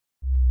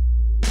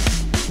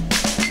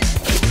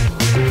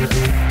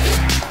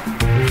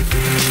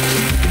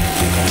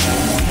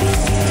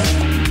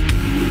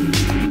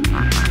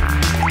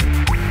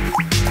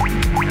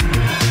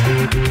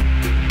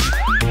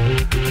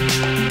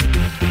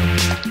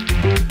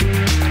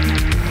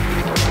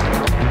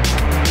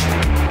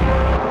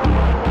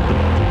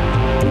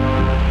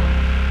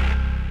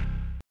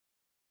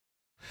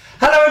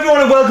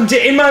welcome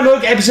to In My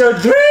Mug,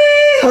 episode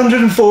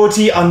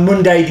 340 on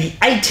Monday the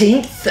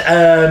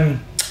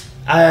 18th.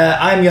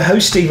 I'm your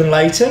host, Stephen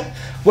Later.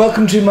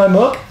 Welcome to My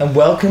Mug and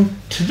welcome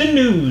to the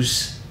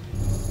news.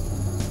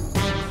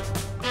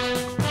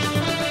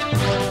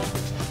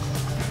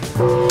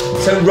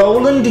 So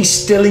Roland is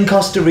still in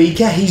Costa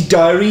Rica. His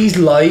diary is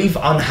live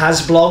on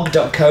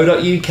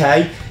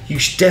hasblog.co.uk. You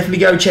should definitely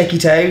go check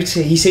it out.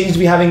 He seems to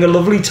be having a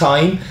lovely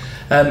time.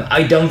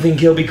 I don't think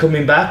he'll be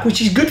coming back,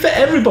 which is good for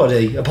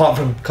everybody, apart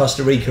from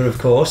Costa Rica, of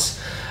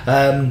course.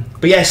 But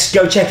yes,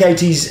 go check out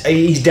his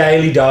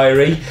daily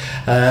diary.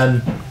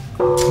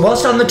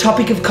 Whilst on the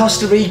topic of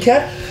Costa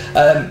Rica,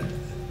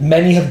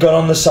 many have gone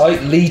on the site: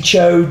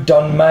 Licho,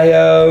 Don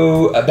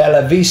Mayo,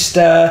 Bella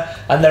Vista,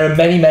 and there are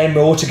many, many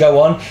more to go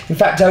on. In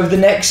fact, over the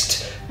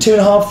next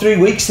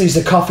 2.5-3 weeks, there's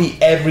a coffee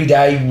every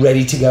day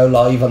ready to go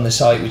live on the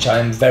site, which I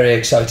am very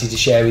excited to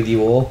share with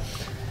you all.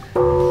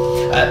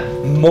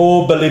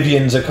 More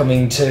Bolivians are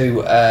coming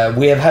too.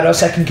 We have had our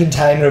second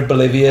container of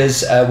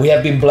Bolivias. We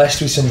have been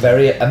blessed with some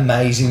very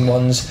amazing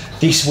ones,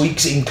 this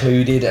week's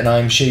included, and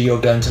I'm sure you're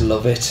going to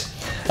love it.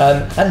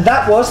 And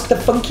that was the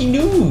funky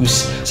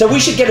news. So we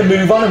should get a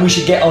move on and we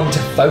should get on to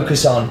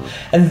focus on.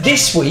 And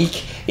this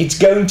week it's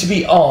going to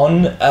be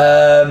on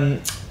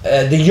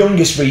the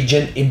youngest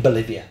region in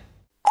Bolivia.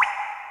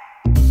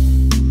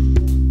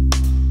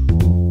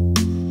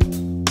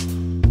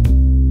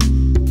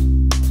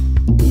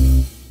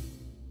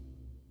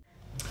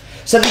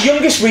 So the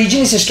youngest region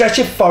is a stretch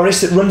of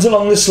forest that runs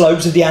along the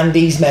slopes of the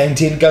Andes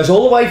mountain, goes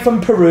all the way from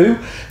Peru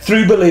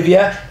through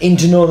Bolivia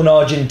into northern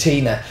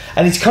Argentina.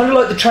 And it's kind of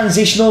like the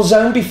transitional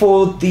zone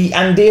before the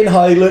Andean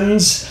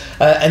highlands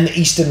and the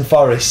eastern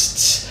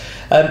forests.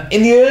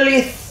 In the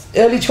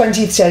early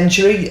 20th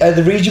century,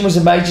 the region was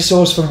a major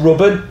source for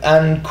rubber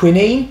and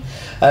quinine.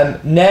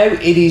 Now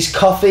it is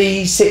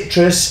coffee,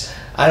 citrus,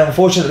 and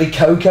unfortunately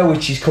cocoa,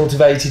 which is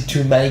cultivated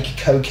to make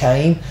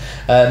cocaine.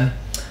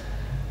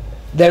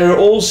 There are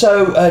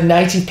also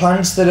native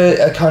plants that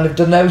are kind of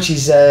done there, which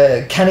is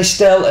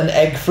canistel and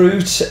egg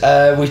fruit,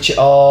 which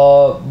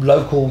are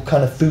local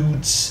kind of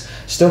foods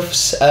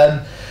stuffs.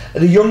 The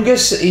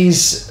youngest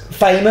is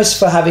famous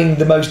for having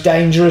the most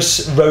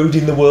dangerous road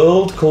in the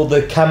world, called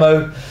the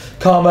Carmo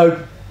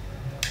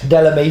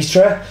de la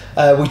Mistra,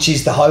 which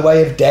is the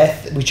highway of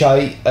death, which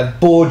I have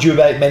bored you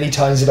about many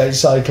times about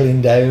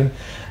cycling down.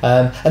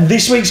 And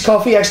this week's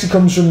coffee actually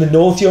comes from the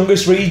north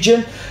youngest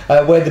region,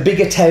 where the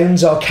bigger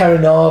towns are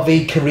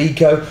Carinavi,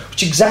 Carico,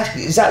 which is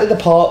exactly the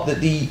part that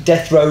the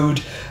death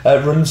road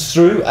runs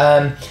through,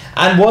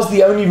 and was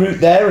the only route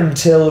there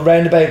until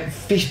around about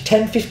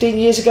 10-15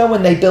 years ago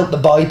when they built the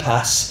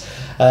bypass.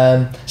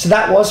 So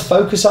that was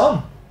Focus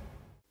On.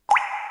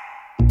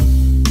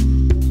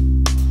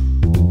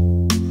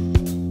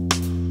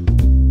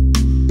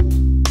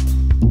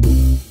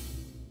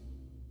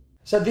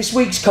 So this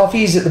week's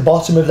coffee is at the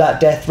bottom of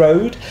that death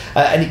road,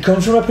 and it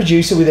comes from a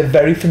producer with a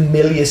very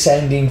familiar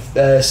sounding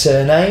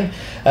surname.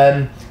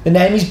 The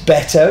name is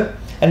Beto,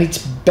 and it's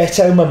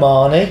Beto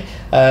Mamani,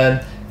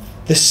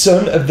 the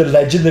son of the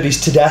legend that is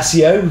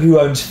Tadasio, who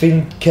owns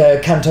Finca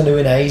Canton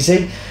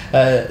Uinese,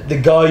 the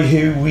guy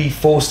who we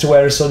forced to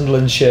wear a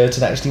Sunderland shirt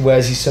and actually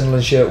wears his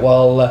Sunderland shirt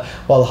while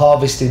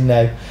harvesting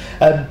now.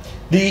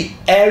 The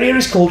area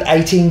is called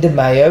 18 de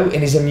Mayo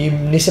and is a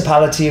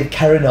municipality of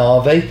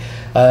Carinavi,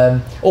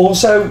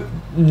 also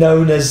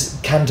known as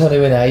Canton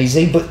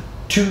Uinese, but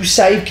to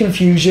save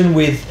confusion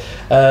with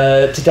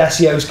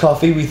Tadasio's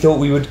coffee, we thought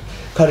we would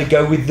kind of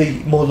go with the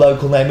more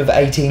local name of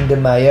 18 de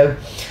Mayo.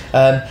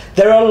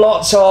 There are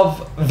lots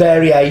of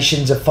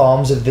variations of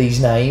farms of these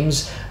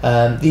names.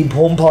 The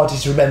important part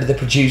is to remember the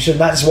producer, and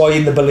that's why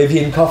in the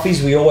Bolivian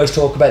coffees we always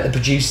talk about the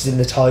producers in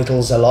the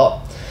titles a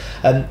lot.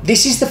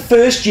 This is the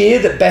first year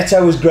that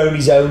Beto has grown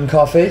his own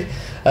coffee.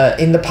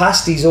 In the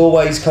past, he's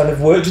always kind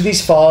of worked with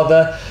his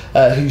father,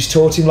 who's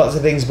taught him lots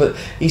of things, but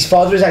his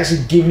father has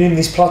actually given him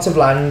this plot of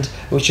land,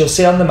 which you'll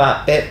see on the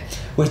map bit,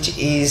 which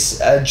is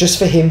just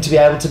for him to be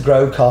able to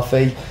grow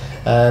coffee.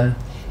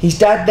 His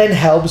dad then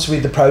helps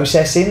with the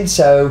processing,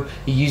 so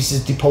he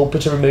uses depulper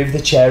to remove the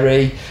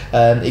cherry.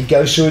 It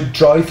goes through a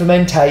dry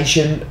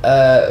fermentation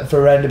for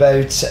around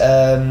about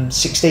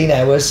 16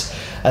 hours,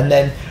 and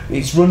then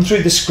it's run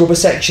through the scrubber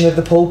section of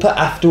the pulper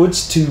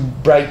afterwards to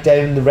break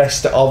down the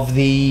rest of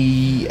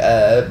the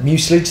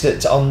mucilage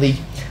that's on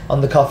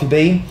the coffee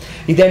bean.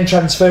 He then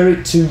transfers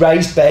it to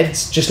raised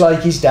beds, just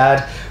like his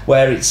dad,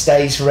 where it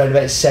stays for around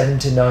about 7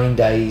 to 9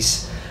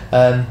 days.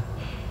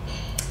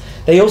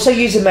 They also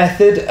use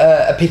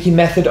a picking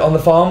method on the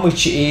farm,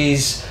 which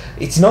is,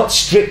 it's not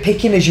strip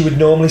picking as you would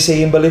normally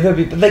see in Bolivia,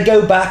 but they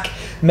go back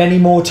many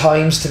more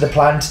times to the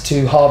plant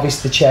to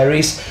harvest the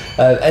cherries,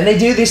 and they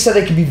do this so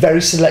they can be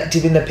very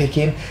selective in the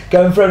picking,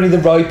 going for only the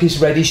ripest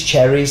reddish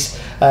cherries.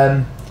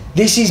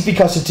 This is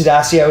because of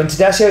Tadasio, and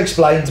Tadasio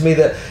explained to me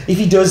that if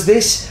he does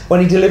this, when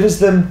he delivers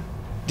them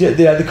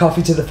the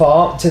coffee to the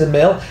farm, to the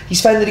mill,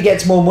 he's found that he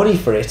gets more money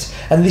for it,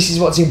 and this is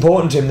what's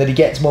important to him, that he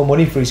gets more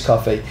money for his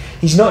coffee.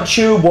 He's not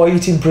sure why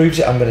it improves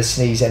it. I'm going to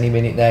sneeze any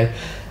minute now.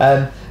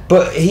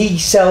 but he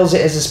sells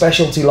it as a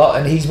specialty lot,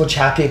 and he's much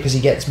happier because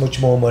he gets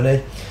much more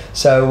money.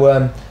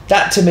 So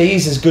that to me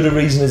is as good a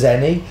reason as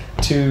any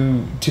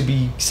to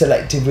be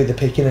selective with the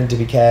picking and to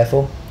be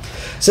careful.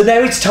 So now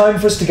it's time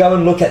for us to go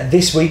and look at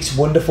this week's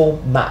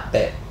wonderful map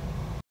bit.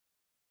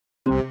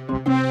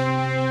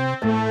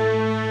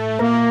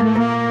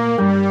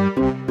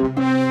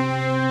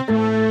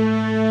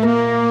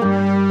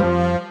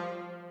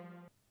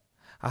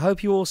 I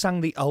hope you all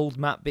sang the old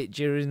map bit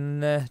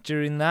during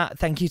that.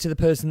 Thank you to the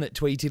person that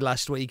tweeted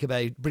last week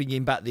about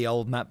bringing back the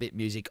old map bit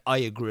music. I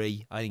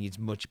agree. I think it's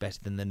much better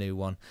than the new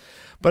one.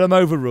 But I'm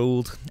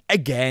overruled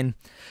again.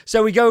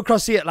 So we go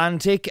across the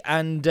Atlantic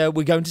and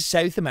we're going to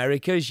South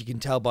America, as you can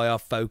tell by our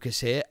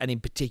focus here, and in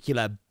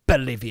particular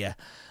Bolivia.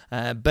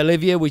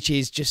 Bolivia, which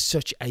is just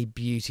such a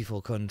beautiful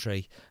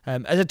country.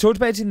 As I talked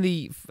about in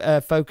the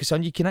focus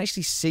on, you can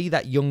actually see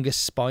that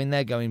youngest spine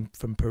there going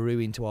from Peru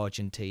into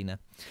Argentina.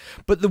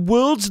 But the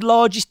world's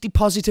largest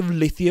deposit of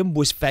lithium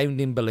was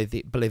found in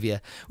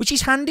Bolivia, which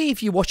is handy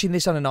if you're watching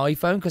this on an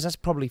iPhone, because that's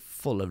probably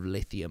full of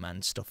lithium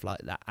and stuff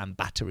like that, and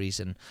batteries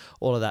and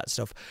all of that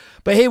stuff.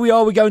 But here we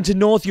are, we're going to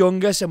North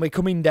Yungas, and we're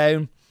coming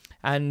down,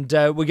 and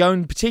we're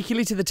going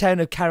particularly to the town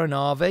of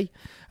Caranavi.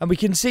 And we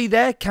can see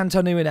there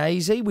Canton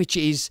Uinese, which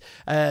is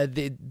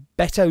the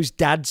Beto's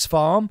dad's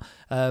farm,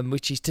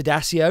 which is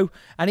Tadasio.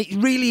 And it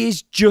really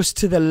is just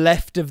to the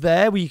left of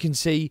there where you can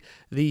see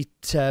the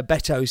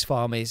Beto's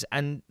farm is.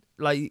 And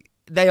like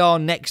they are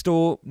next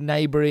door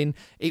neighbouring.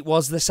 It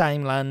was the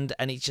same land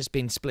and it's just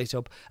been split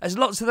up. As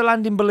lots of the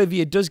land in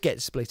Bolivia does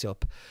get split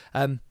up.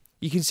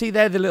 You can see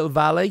there the little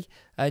valley.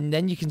 And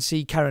then you can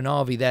see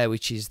Caranavi there,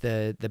 which is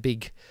the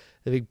big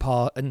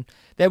part. And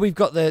there we've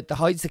got the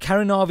heights. The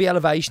Caranavi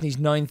elevation is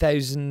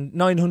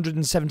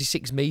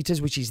 9,976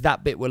 metres, which is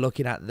that bit we're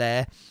looking at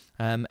there.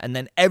 And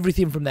then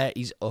everything from there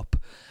is up.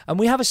 And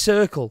we have a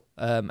circle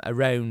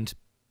around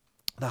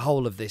the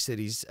whole of this. That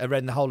is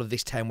around the whole of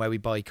this town where we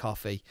buy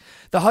coffee.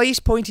 The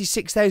highest point is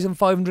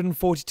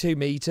 6,542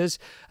 metres,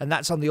 and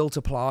that's on the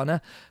Altiplano.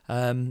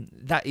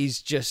 That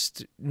is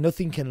just,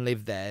 nothing can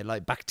live there.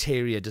 Like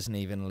bacteria doesn't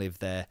even live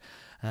there.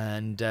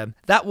 And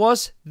that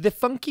was the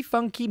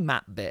funky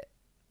map bit.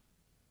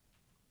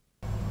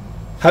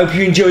 Hope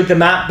you enjoyed the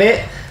map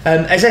bit.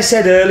 As I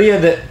said earlier,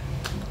 that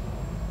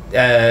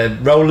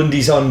Roland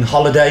is on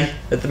holiday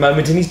at the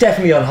moment, and he's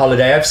definitely on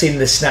holiday. I've seen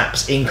the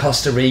snaps in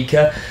Costa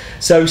Rica.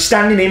 So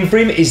standing in for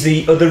him is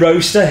the other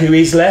roaster who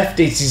is left.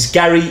 It is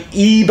Gary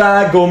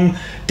Ibagum,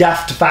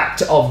 Daft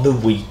Fact of the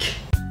Week.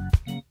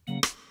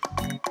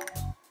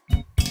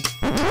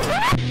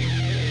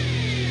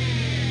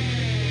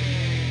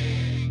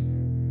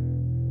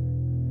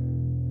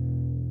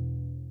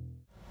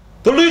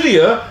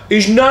 Bolivia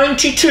is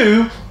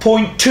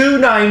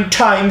 92.29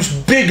 times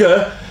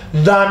bigger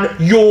than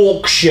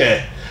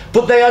Yorkshire,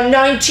 but they are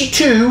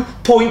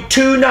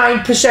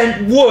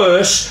 92.29%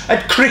 worse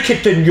at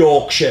cricket than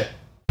Yorkshire.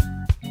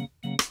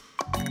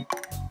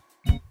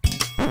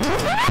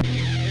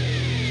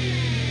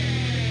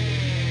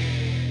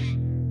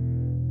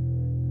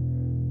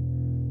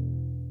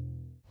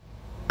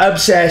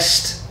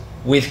 Obsessed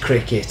with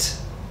cricket.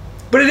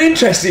 But an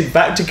interesting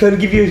fact to kind of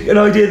give you an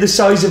idea of the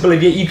size of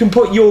Bolivia, you can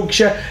put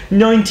Yorkshire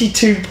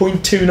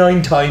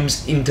 92.29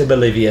 times into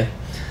Bolivia.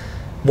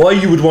 Why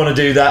you would want to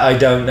do that, I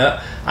don't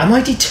know. Am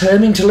I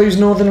determined to lose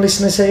northern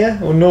listeners here?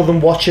 Or northern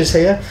watchers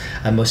here?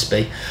 I must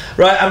be.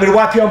 Right, I'm going to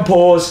whap you on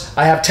pause.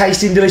 I have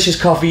tasting delicious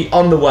coffee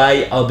on the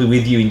way. I'll be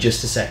with you in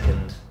just a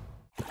second.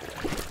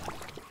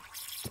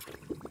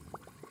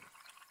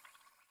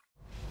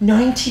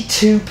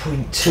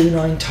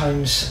 92.29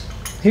 times.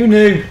 Who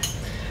knew?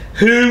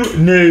 Who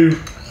knew?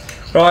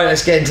 Right,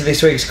 let's get into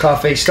this week's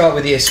coffee. Start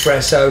with the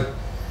espresso.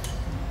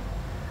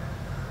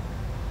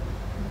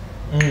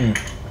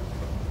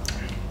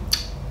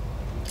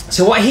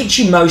 So what hits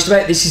you most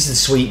about this is the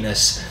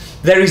sweetness.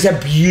 There is a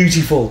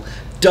beautiful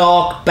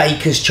dark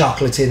baker's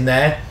chocolate in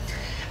there,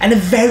 and a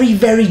very,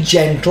 very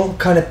gentle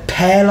kind of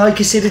pear-like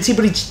acidity,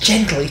 but it's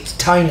gentle, it's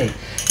tiny.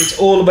 It's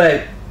all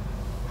about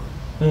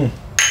the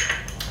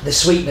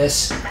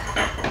sweetness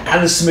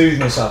and the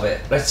smoothness of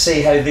it. Let's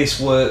see how this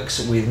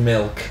works with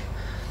milk.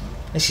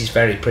 This is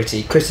very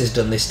pretty. Chris has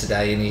done this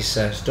today and he's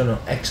done an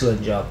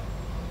excellent job.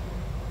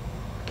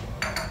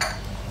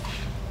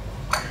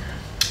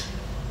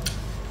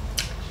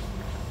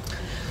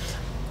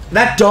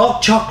 That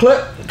dark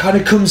chocolate kind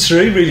of comes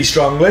through really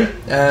strongly.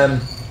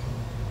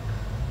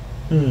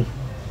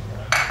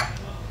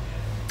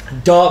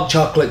 Dark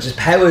chocolate just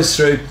powers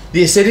through.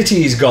 The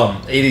acidity is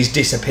gone. It is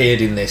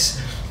disappeared in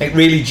this. It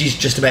really is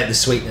just about the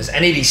sweetness,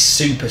 and it is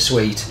super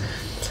sweet.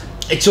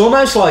 It's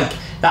almost like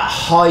that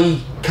high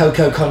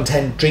cocoa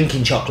content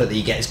drinking chocolate that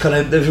you get. It's kind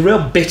of, there's a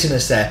real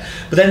bitterness there,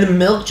 but then the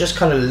milk just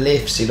kind of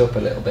lifts it up a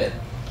little bit.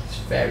 It's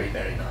very,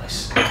 very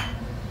nice.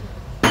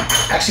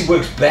 Actually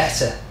works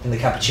better in the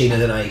cappuccino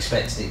than I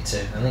expected it to.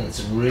 I think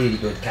it's a really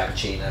good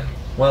cappuccino.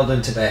 Well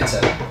done to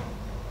Beto.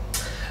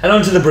 And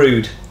on to the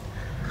brewed.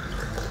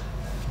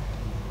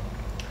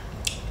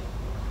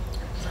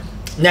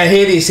 Now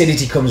here the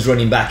acidity comes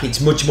running back. It's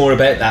much more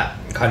about that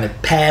kind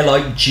of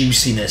pear-like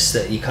juiciness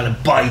that you kind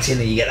of bite in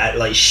and you get that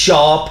like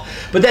sharp,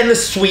 but then the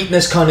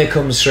sweetness kind of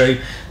comes through,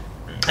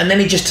 and then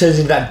it just turns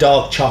into that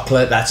dark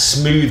chocolate, that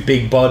smooth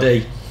big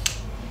body.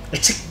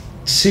 It's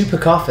a super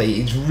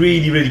coffee. It's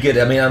really, really good.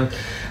 I mean, I'm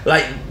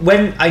like,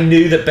 when I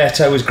knew that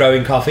Beto was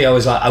growing coffee, I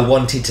was like, I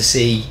wanted to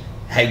see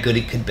how good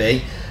it could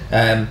be.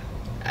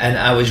 And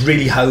I was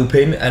really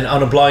hoping, and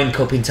on a blind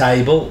cupping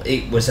table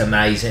it was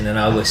amazing, and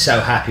I was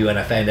so happy when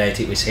I found out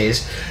it was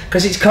his,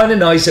 because it's kind of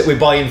nice that we're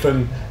buying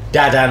from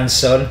dad and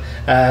son,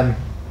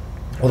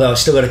 although I've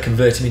still got to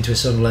convert him into a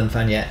Sunderland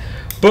fan yet.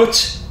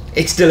 But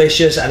it's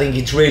delicious. I think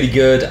it's really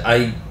good.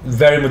 I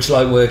very much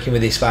like working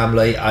with this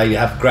family. I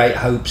have great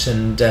hopes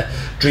and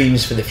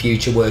dreams for the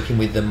future working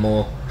with them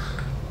more.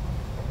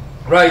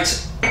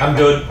 Right, I'm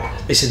done.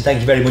 Listen,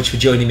 thank you very much for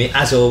joining me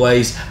as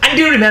always. And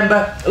do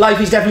remember, life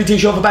is definitely too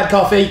short for bad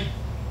coffee.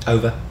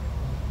 Over.